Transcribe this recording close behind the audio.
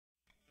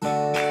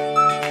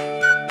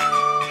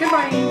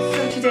morning.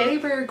 So today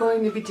we're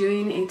going to be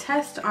doing a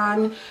test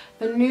on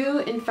the new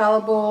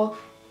Infallible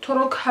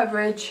Total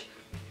Coverage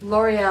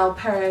L'Oreal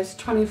Paris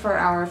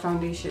 24-Hour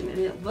Foundation, and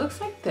it looks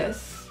like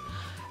this.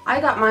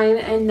 I got mine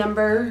in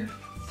number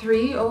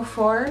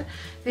 304.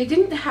 They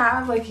didn't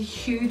have like a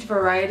huge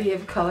variety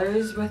of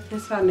colors with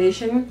this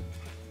foundation,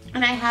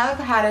 and I have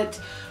had it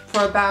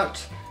for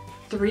about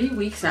 3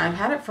 weeks now. I've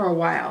had it for a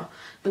while.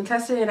 Been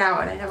testing it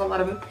out, and I have a lot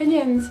of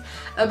opinions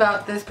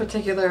about this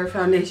particular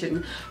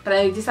foundation, but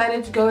I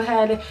decided to go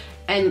ahead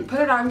and put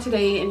it on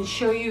today and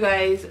show you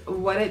guys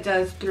what it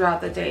does throughout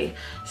the day.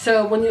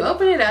 So when you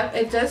open it up,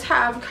 it does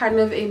have kind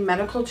of a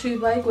medical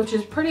tube like, which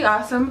is pretty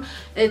awesome.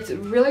 It's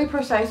really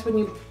precise when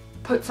you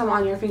put some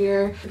on your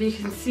finger. If you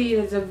can see,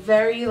 it's a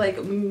very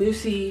like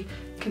moussey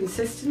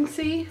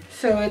consistency,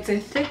 so it's a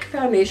thick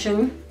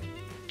foundation.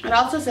 It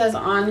also says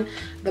on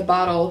the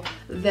bottle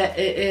that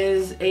it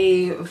is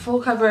a full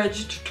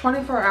coverage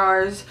 24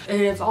 hours, and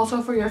it's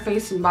also for your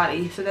face and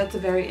body. So that's a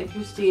very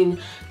interesting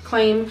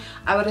claim.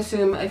 I would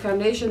assume a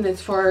foundation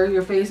that's for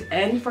your face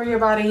and for your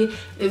body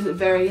is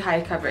very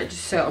high coverage.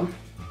 So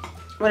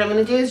what I'm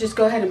going to do is just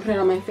go ahead and put it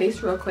on my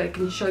face real quick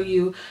and show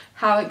you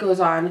how it goes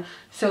on.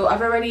 So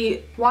I've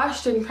already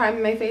washed and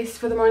primed my face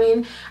for the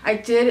morning. I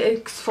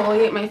did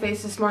exfoliate my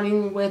face this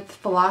morning with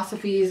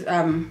Philosophy's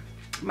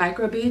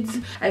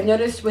microbeads. I've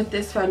noticed with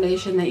this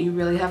foundation that you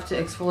really have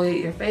to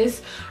exfoliate your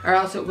face, or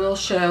else it will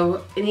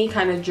show any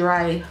kind of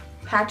dry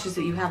patches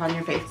that you have on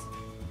your face.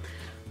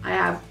 I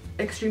have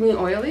extremely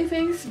oily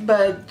face,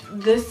 but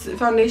this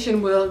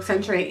foundation will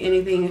accentuate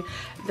anything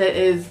that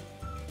is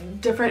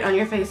different on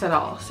your face at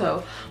all.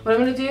 So what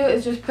I'm going to do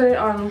is just put it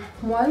on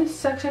one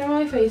section of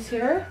my face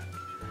here,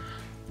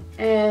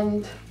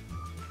 and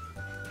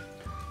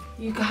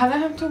you kind of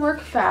have to work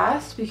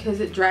fast because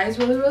it dries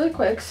really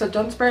quick, so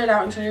don't spray it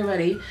out until you're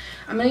ready.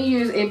 I'm going to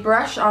use a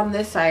brush on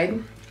this side,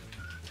 and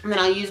then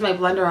I'll use my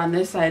blender on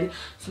this side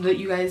so that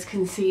you guys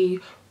can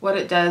see what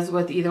it does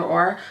with either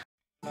or.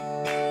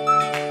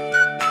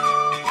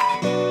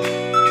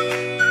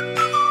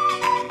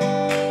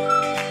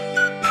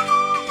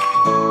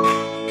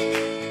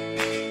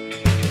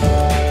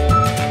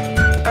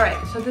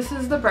 This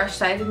is the brush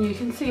side, and you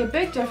can see a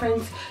big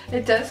difference.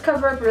 It does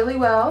cover up really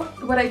well.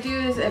 What I do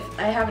is if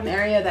I have an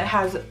area that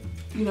has,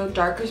 you know,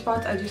 darker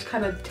spots, I just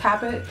kind of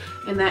tap it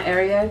in that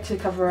area to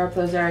cover up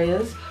those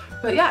areas.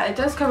 But yeah, it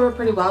does cover up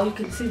pretty well. You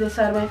can see this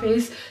side of my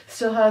face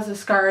still has the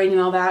scarring and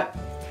all that,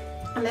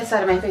 and this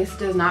side of my face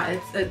does not.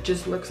 It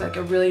just looks like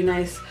a really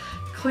nice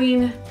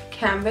clean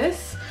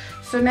canvas.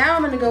 So now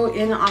I'm going to go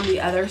in on the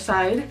other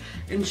side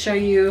and show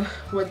you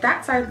what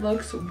that side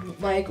looks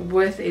like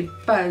with a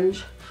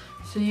sponge,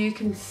 so you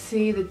can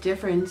see the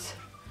difference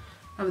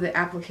of the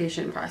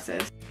application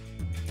process.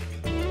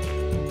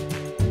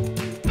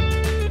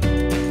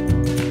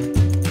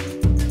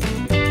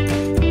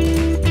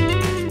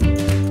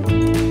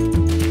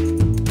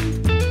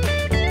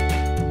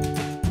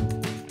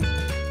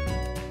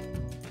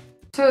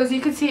 So as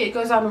you can see, it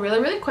goes on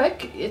really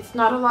quick. It's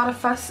not a lot of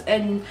fuss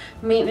and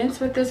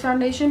maintenance with this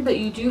foundation, but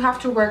you do have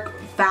to work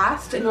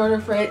fast in order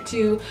for it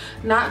to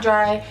not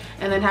dry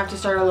and then have to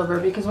start all over,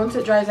 because once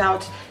it dries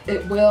out,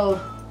 it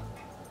will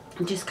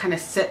just kind of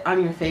sit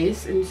on your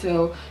face, and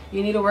so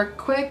you need to work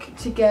quick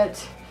to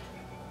get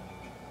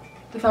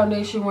the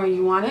foundation where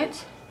you want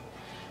it.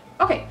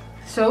 Okay,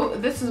 so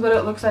this is what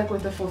it looks like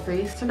with the full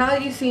face. So now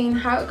that you've seen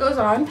how it goes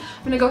on,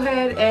 I'm gonna go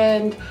ahead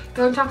and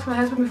talk to my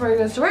husband before he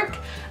goes to work.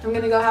 I'm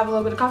gonna go have a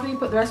little bit of coffee,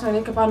 put the rest of my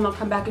makeup on, and I'll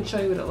come back and show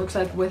you what it looks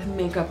like with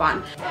makeup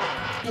on.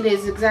 It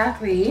is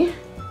exactly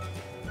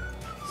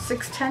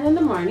 6:10 in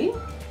the morning.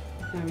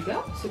 There we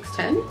go,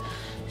 6:10.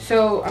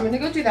 So I'm gonna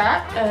go do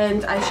that,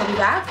 and I shall be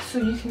back so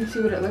you can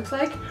see what it looks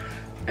like.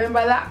 And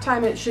by that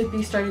time it should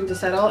be starting to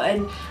settle,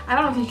 and I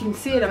don't know if you can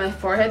see it on my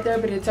forehead there,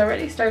 but it's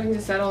already starting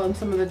to settle on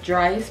some of the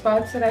dry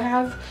spots that I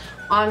have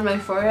on my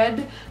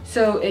forehead.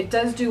 So it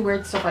does do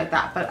weird stuff like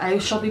that, but I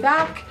shall be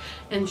back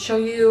and show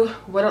you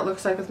what it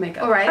looks like with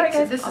makeup. Alright,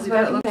 so this is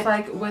what it looks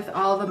like with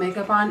all the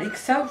makeup on,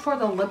 except for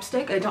the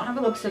lipstick. I don't have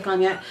a lipstick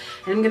on yet,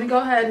 and I'm gonna go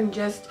ahead and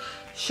just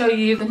show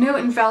you the new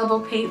Infallible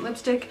Paint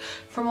Lipstick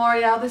from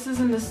L'Oreal. This is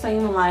in the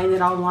same line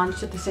that all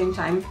launched at the same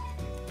time.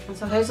 And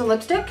so here's a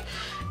lipstick,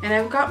 and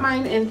I've got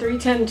mine in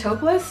 310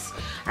 Taupeless.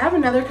 I have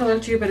another color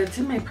too, but it's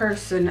in my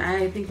purse, and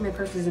I think my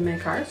purse is in my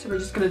car, so we're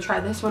just going to try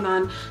this one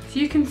on so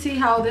you can see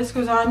how this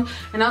goes on,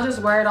 and I'll just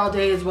wear it all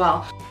day as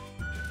well.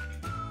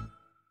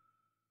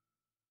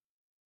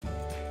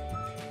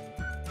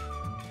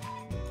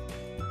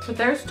 So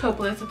there's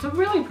Taupeless. It's a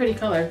really pretty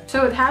color.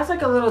 So it has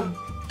like a little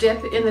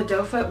dip in the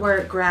doe foot where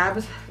it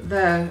grabs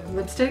the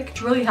lipstick,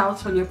 which really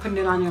helps when you're putting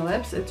it on your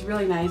lips. It's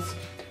really nice.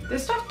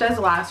 This stuff does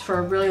last for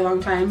a really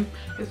long time.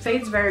 It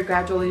fades very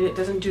gradually. It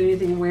doesn't do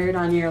anything weird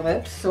on your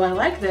lips. So I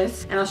like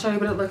this, and I'll show you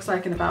what it looks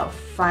like in about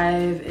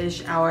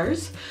 5-ish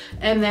hours.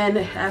 And then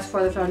as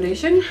for the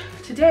foundation,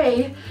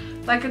 today,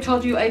 like I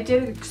told you, I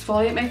did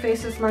exfoliate my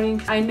face this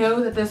morning. I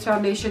know that this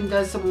foundation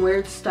does some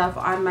weird stuff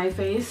on my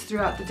face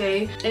throughout the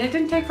day, and it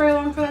didn't take very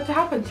long for that to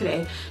happen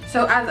today.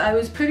 So as I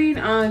was putting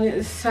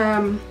on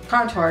some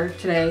contour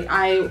today,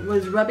 I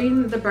was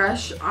rubbing the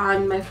brush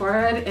on my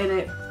forehead and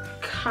it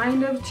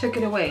kind of took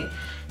it away.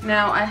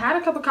 Now, I had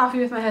a cup of coffee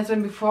with my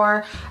husband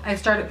before I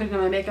started putting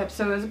on my makeup,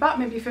 so it was about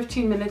maybe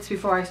 15 minutes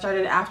before I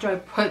started after I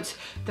put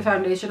the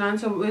foundation on,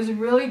 so it was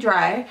really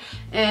dry,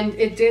 and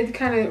it did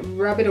kind of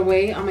rub it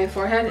away on my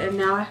forehead, and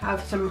now I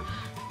have some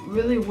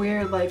really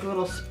weird like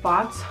little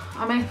spots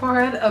on my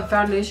forehead of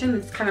foundation.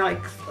 It's kind of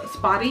like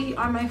spotty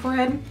on my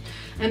forehead,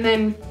 and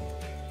then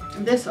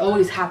this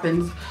always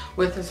happens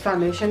with this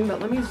foundation, but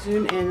let me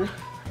zoom in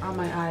on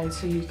my eyes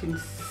so you can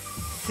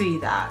see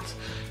that.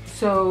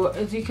 So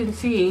as you can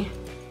see,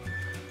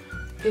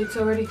 it's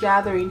already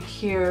gathering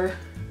here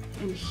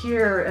and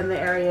here in the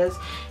areas,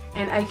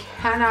 and I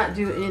cannot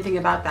do anything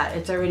about that.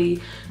 It's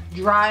already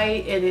dry,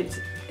 and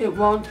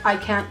I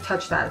can't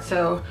touch that.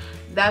 So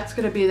that's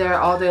gonna be there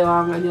all day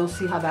long, and you'll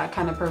see how that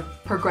kind of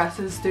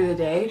progresses through the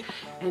day.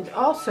 And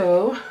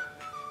also,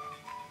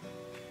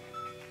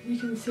 you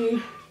can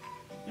see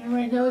in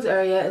my nose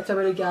area, it's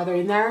already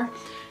gathering there.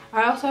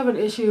 I also have an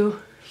issue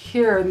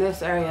here in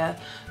this area.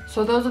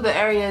 So those are the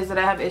areas that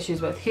I have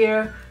issues with,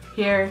 here,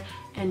 here,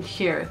 and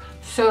here.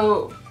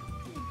 So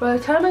by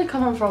the time I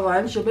come home for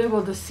lunch, you'll be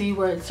able to see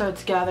where it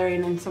starts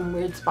gathering in some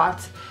weird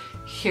spots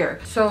here.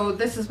 So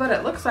this is what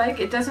it looks like.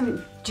 It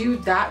doesn't do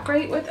that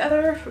great with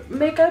other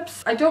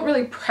makeups. I don't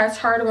really press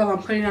hard while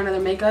I'm putting on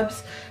other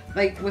makeups,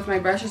 like with my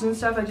brushes and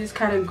stuff. I just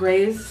kind of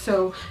graze,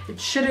 so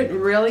it shouldn't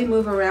really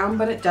move around,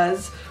 but it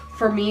does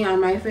for me on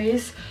my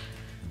face.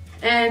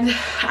 And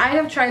I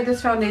have tried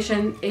this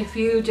foundation a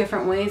few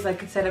different ways.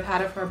 Like I said, I've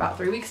had it for about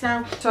 3 weeks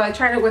now. So I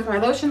tried it with my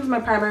lotions, my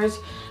primers,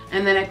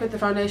 and then I put the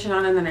foundation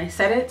on and then I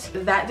set it.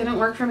 That didn't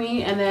work for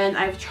me. And then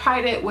I've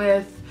tried it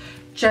with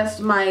just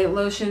my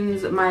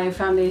lotions, my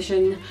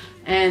foundation,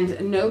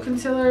 and no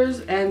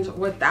concealers, and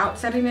without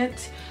setting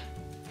it.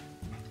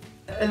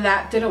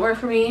 That didn't work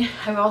for me.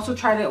 I've also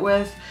tried it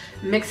with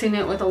mixing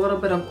it with a little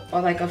bit of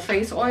like a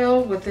face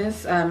oil with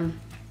this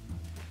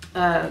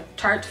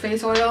Tarte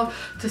face oil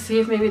to see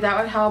if maybe that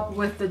would help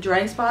with the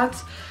dry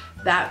spots.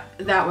 That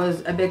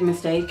was a big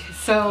mistake.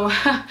 So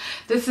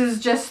this is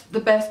just the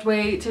best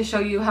way to show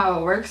you how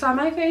it works on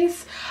my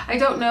face. I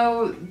don't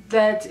know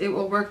that it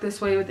will work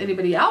this way with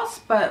anybody else,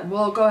 but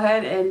we'll go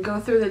ahead and go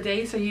through the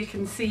day so you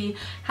can see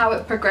how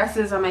it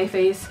progresses on my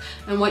face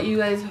and what you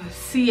guys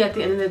see at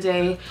the end of the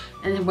day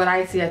and what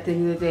I see at the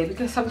end of the day,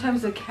 because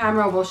sometimes the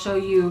camera will show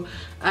you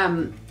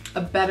a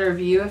better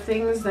view of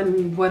things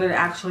than what it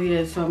actually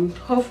is. So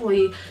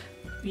hopefully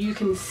you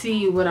can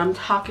see what I'm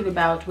talking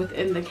about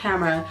within the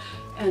camera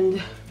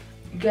and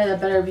get a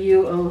better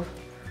view of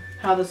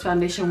how this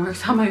foundation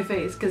works on my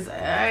face, because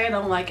I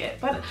don't like it,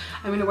 but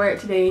I'm gonna wear it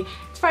today.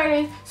 It's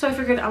Friday, so I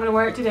figured I'm gonna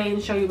wear it today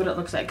and show you what it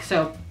looks like.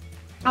 So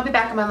I'll be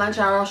back at my lunch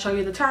hour. I'll show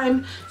you the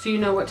time so you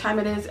know what time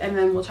it is, and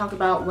then we'll talk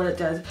about what it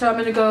does. So I'm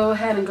gonna go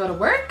ahead and go to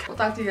work. We'll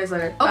talk to you guys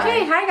later.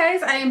 Okay, hi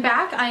guys, I am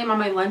back. I am on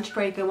my lunch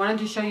break. I wanted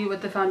to show you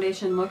what the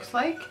foundation looks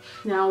like.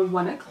 Now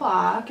 1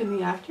 o'clock in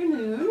the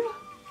afternoon.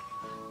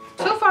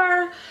 So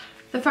far,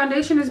 the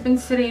foundation has been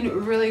sitting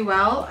really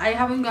well. I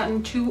haven't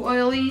gotten too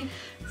oily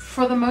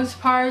for the most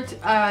part.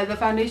 The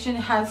foundation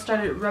has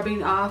started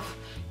rubbing off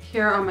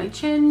here on my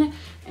chin,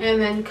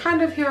 and then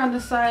kind of here on the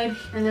side,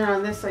 and then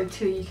on this side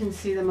too. You can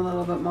see them a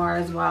little bit more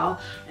as well.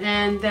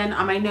 And then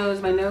on my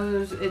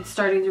nose, it's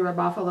starting to rub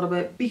off a little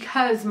bit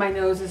because my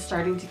nose is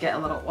starting to get a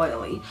little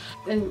oily.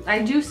 And I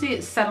do see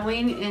it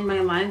settling in my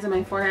lines on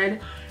my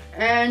forehead.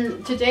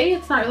 And today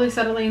it's not really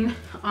settling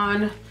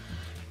on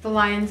the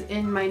lines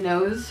in my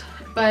nose,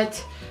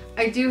 but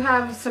I do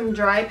have some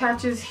dry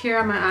patches here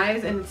on my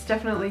eyes, and it's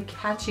definitely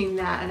catching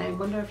that, and I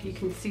wonder if you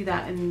can see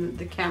that in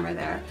the camera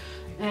there.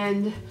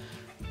 And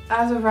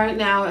as of right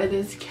now, it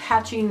is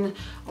catching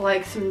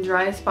like some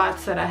dry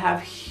spots that I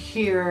have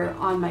here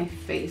on my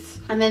face.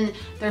 And then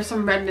there's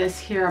some redness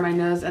here on my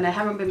nose, and I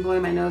haven't been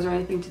blowing my nose or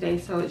anything today,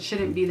 so it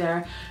shouldn't be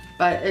there,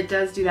 but it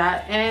does do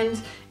that. And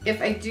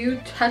if I do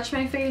touch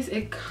my face,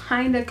 it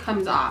kind of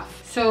comes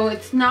off. So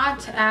it's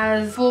not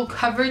as full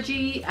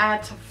coveragey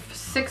at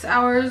 6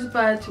 hours,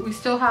 but we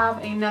still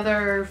have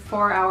another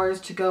 4 hours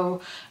to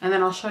go, and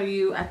then I'll show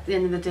you at the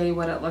end of the day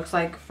what it looks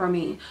like for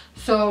me.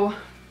 So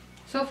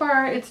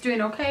far it's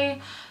doing okay.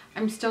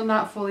 I'm still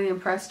not fully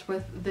impressed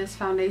with this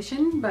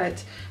foundation,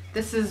 but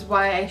this is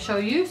why I show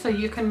you, so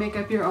you can make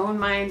up your own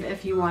mind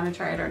if you want to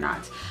try it or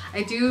not.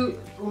 I do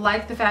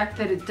like the fact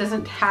that it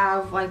doesn't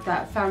have like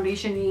that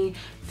foundation-y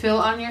feel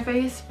on your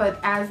face, but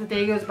as the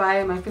day goes by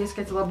and my face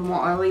gets a little bit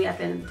more oily, at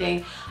the end of the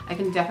day, I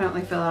can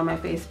definitely feel it on my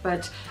face.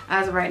 But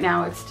as of right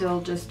now, it still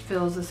just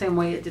feels the same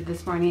way it did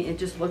this morning. It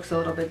just looks a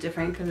little bit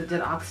different because it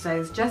did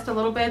oxidize just a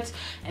little bit,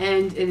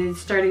 and it is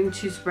starting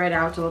to spread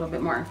out a little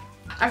bit more.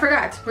 I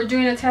forgot, we're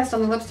doing a test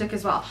on the lipstick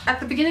as well. At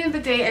the beginning of the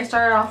day, I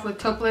started off with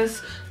Taupe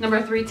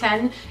number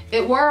 310.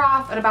 It wore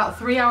off at about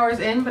 3 hours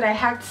in, but I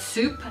had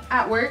soup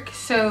at work,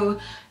 so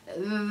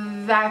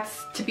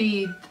that's to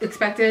be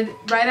expected.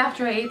 Right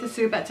after I ate the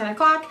soup at 10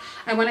 o'clock,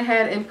 I went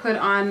ahead and put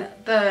on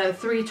the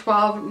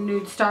 312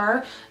 Nude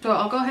Star. So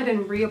I'll go ahead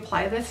and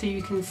reapply this so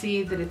you can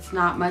see that it's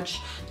not much,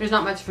 there's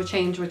not much of a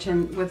change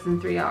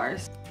within 3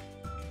 hours.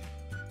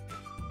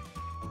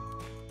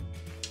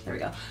 There we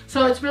go.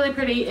 So it's really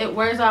pretty. It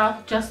wears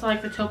off just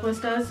like the Taupe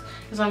does,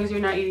 as long as you're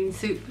not eating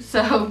soup.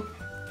 So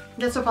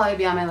this will probably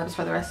be on my lips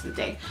for the rest of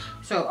the day.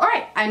 So, all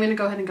right, I'm gonna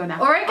go ahead and go now.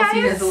 All right,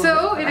 guys,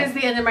 so it is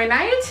the end of my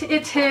night.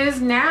 It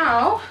is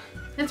now,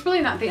 it's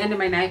really not the end of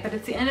my night, but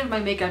it's the end of my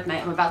makeup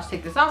night. I'm about to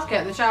take this off,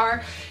 get in the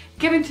shower,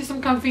 get into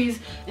some comfies,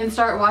 and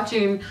start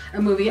watching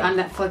a movie on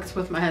Netflix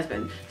with my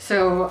husband.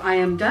 So I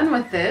am done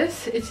with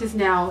this. It is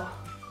now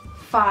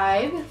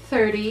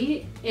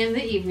 5:30 in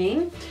the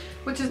evening,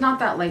 which is not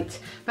that late,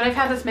 but I've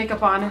had this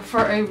makeup on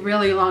for a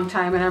really long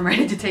time and I'm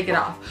ready to take it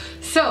off.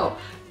 So,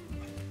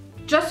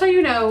 just so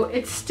you know,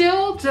 it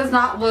still does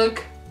not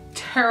look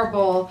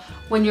terrible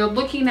when you're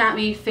looking at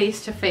me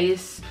face to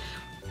face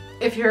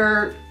if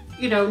you're,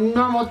 you know,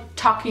 normal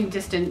talking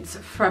distance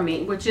from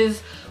me, which is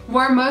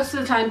where most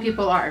of the time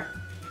people are.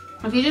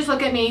 If you just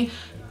look at me,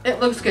 it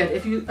looks good.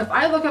 If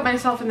I look at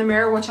myself in the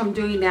mirror, which I'm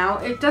doing now,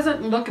 it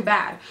doesn't look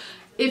bad.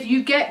 If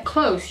you get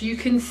close, you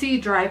can see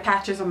dry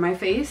patches on my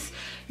face.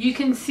 You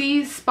can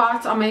see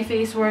spots on my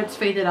face where it's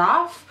faded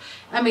off.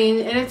 I mean,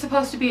 and it's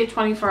supposed to be a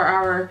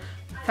 24-hour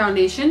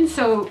foundation,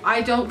 so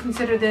I don't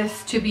consider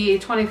this to be a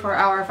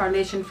 24-hour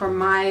foundation for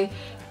my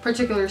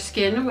particular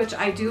skin, which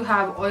I do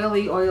have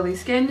oily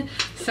skin,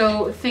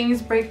 so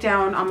things break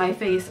down on my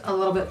face a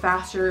little bit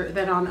faster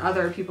than on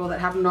other people that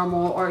have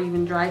normal or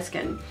even dry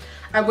skin.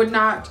 I would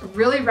not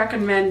really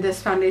recommend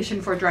this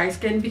foundation for dry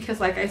skin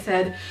because, like I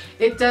said,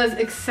 it does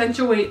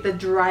accentuate the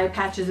dry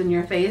patches in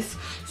your face.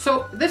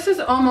 So this is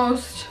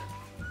almost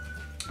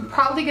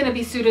probably going to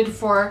be suited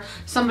for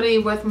somebody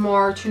with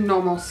more to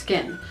normal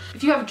skin.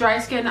 If you have dry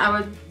skin, I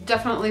would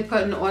definitely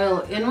put an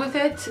oil in with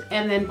it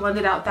and then blend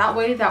it out that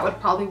way. That would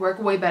probably work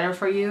way better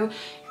for you.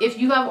 If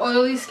you have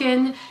oily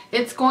skin,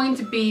 it's going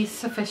to be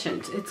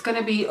sufficient. It's going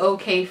to be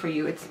okay for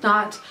you. It's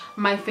not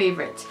my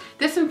favorite.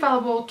 This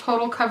Infallible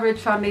Total Coverage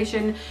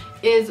Foundation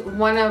is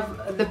one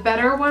of the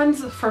better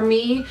ones for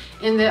me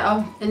in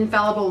the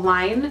Infallible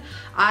line.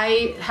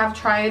 I have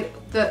tried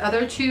the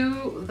other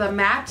two, the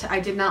matte. I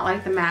did not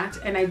like the matte,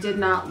 and I did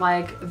not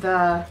like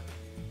the,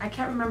 I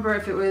can't remember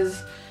if it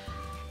was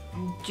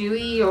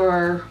Dewy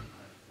or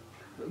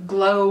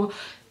Glow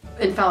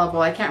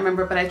Infallible. I can't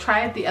remember, but I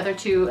tried the other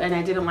two and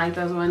I didn't like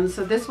those ones.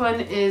 So this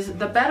one is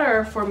the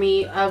better for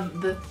me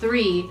of the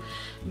three,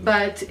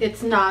 but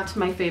it's not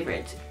my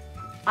favorite.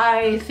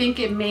 I think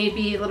it may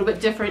be a little bit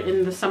different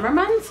in the summer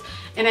months,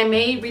 and I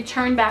may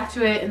return back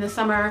to it in the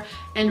summer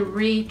and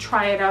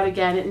retry it out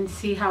again and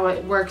see how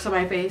it works on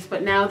my face.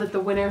 But now that the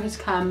winter has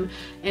come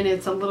and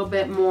it's a little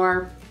bit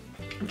more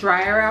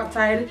drier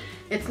outside,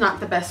 it's not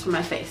the best for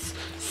my face.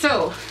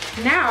 So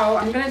now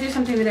I'm going to do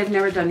something that I've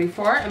never done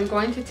before. I'm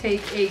going to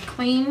take a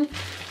clean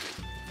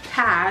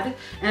pad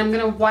and I'm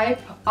going to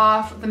wipe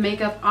off the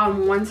makeup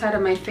on one side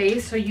of my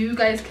face so you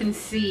guys can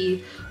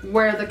see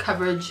where the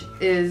coverage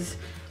is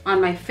on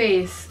my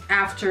face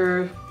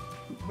after,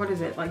 what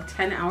is it, like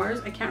 10 hours?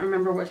 I can't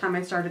remember what time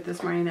I started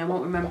this morning. I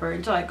won't remember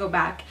until I go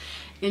back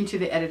into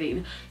the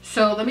editing.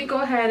 So let me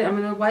go ahead. I'm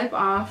going to wipe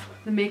off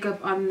the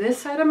makeup on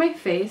this side of my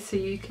face so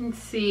you can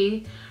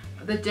see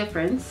the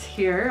difference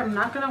here. I'm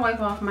not going to wipe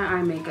off my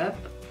eye makeup,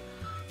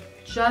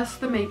 just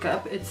the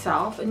makeup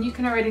itself, and you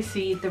can already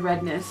see the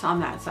redness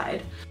on that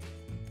side.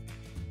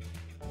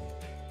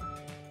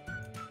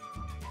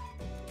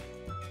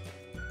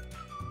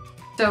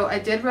 So I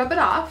did rub it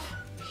off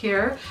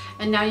here,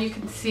 and now you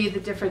can see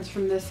the difference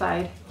from this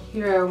side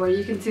here, where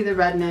you can see the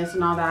redness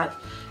and all that,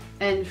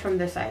 and from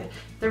this side.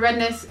 The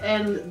redness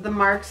and the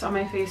marks on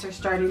my face are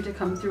starting to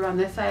come through on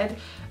this side,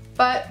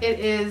 but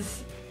it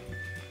is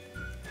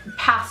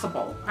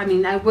passable. I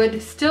mean, I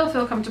would still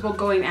feel comfortable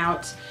going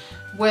out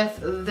with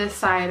this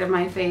side of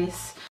my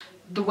face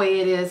the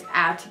way it is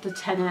at the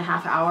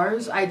 10.5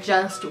 hours. I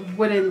just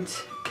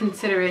wouldn't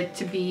consider it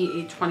to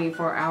be a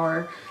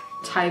 24-hour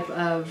type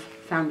of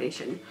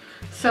foundation.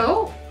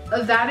 So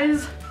that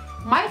is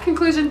my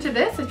conclusion to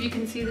this. If you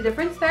can see the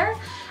difference there,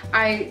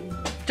 I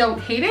don't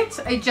hate it,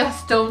 I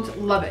just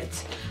don't love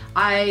it.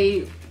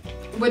 I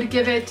would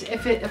give it,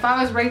 if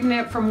I was rating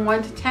it from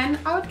 1 to 10,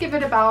 I would give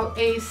it about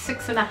a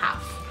 6.5.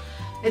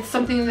 It's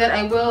something that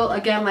I will,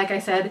 again, like I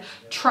said,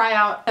 try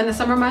out in the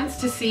summer months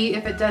to see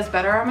if it does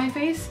better on my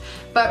face.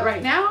 But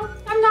right now,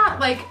 I'm not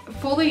like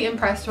fully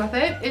impressed with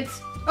it.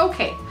 It's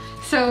okay.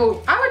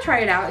 So I would try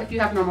it out if you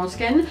have normal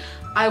skin.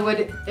 I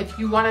would, if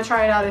you want to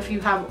try it out if you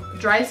have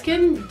dry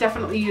skin,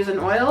 definitely use an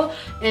oil.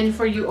 And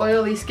for you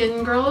oily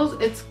skin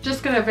girls, it's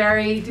just going to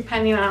vary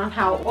depending on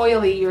how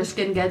oily your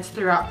skin gets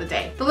throughout the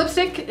day. The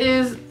lipstick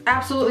is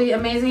absolutely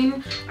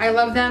amazing. I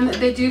love them.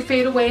 They do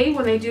fade away.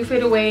 When they do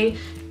fade away,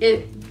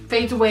 it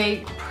fades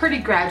away pretty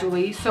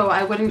gradually, so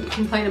I wouldn't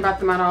complain about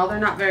them at all. They're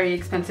not very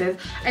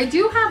expensive. I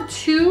do have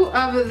 2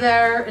 of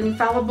their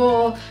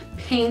Infallible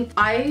paint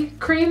eye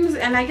creams,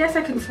 and I guess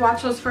I can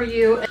swatch those for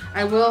you.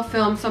 I will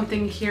film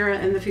something here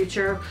in the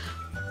future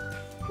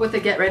with a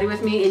get ready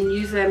with me and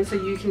use them so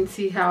you can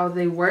see how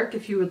they work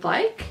if you would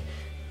like,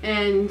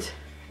 and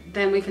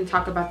then we can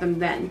talk about them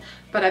then.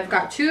 But I've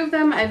got 2 of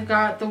them. I've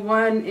got the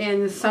one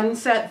in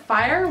Sunset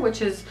Fire,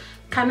 which is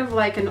kind of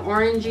like an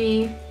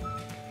orangey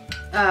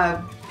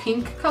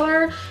pink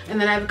color,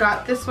 and then I've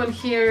got this one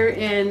here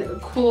in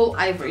Cool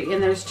Ivory, and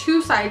there's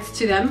 2 sides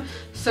to them,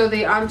 so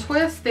they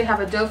untwist. They have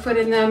a doe foot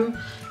in them,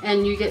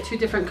 and you get 2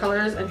 different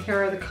colors, and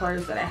here are the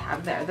colors that I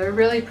have there. They're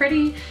really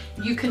pretty.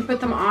 You can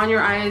put them on your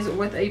eyes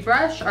with a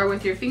brush or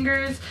with your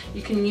fingers.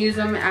 You can use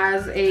them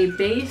as a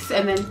base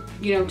and then,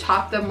 you know,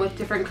 top them with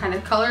different kind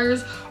of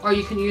colors, or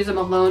you can use them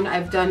alone.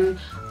 I've done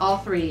all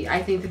 3.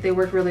 I think that they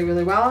work really,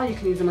 really well. You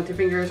can use them with your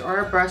fingers or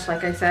a brush,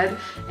 like I said,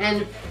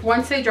 and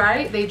once they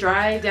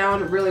dry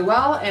down really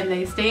well, and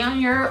they stay on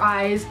your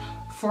eyes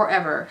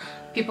forever.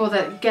 People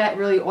that get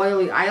really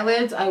oily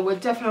eyelids, I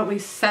would definitely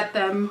set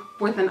them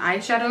with an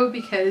eyeshadow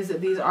because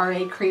these are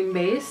a cream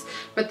base,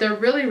 but they're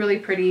really, really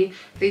pretty.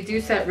 They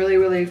do set really,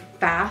 really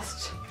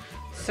fast,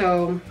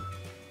 so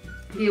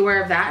be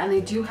aware of that. And they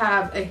do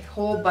have a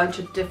whole bunch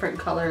of different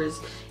colors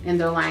in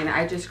their line.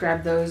 I just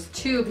grabbed those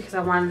 2 because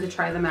I wanted to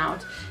try them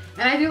out,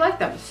 and I do like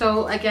them.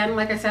 So again,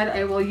 like I said,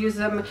 I will use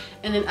them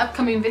in an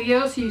upcoming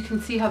video so you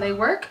can see how they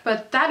work.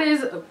 But that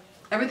is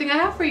everything I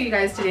have for you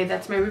guys today.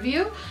 That's my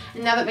review,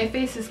 and now that my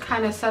face is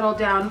kind of settled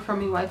down from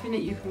me wiping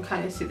it, you can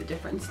kind of see the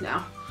difference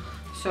now.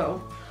 So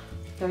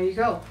there you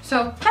go.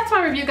 So that's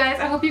my review, guys.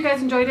 I hope you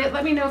guys enjoyed it.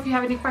 Let me know if you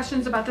have any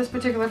questions about this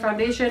particular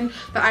foundation,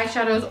 the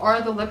eyeshadows,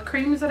 or the lip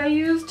creams that I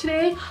used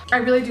today. I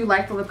really do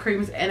like the lip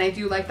creams, and I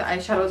do like the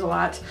eyeshadows a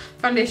lot.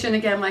 Foundation,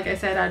 again, like I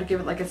said, I'd give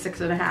it like a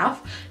 6.5.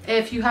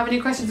 If you have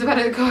any questions about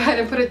it, go ahead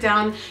and put it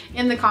down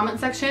in the comment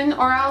section,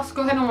 or else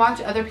go ahead and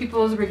watch other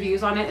people's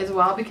reviews on it as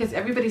well, because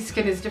everybody's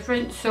skin is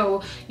different,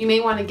 so you may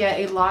want to get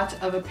a lot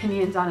of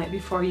opinions on it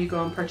before you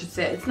go and purchase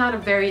it. It's not a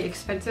very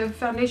expensive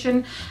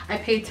foundation. I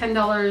paid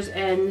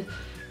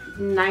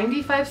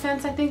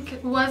 $10.95, I think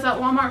it was, at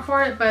Walmart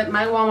for it, but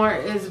my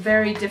Walmart is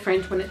very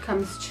different when it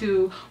comes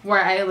to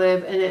where I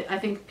live, and I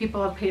think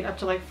people have paid up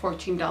to like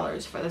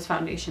 $14 for this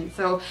foundation,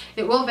 so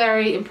it will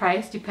vary in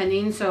price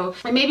depending. So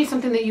it may be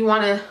something that you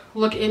want to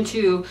look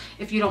into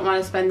if you don't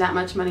want to spend that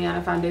much money on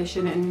a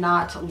foundation and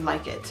not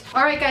like it.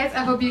 Alright guys,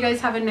 I hope you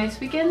guys have a nice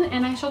weekend,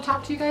 and I shall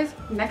talk to you guys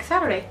next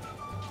Saturday.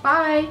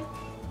 Bye!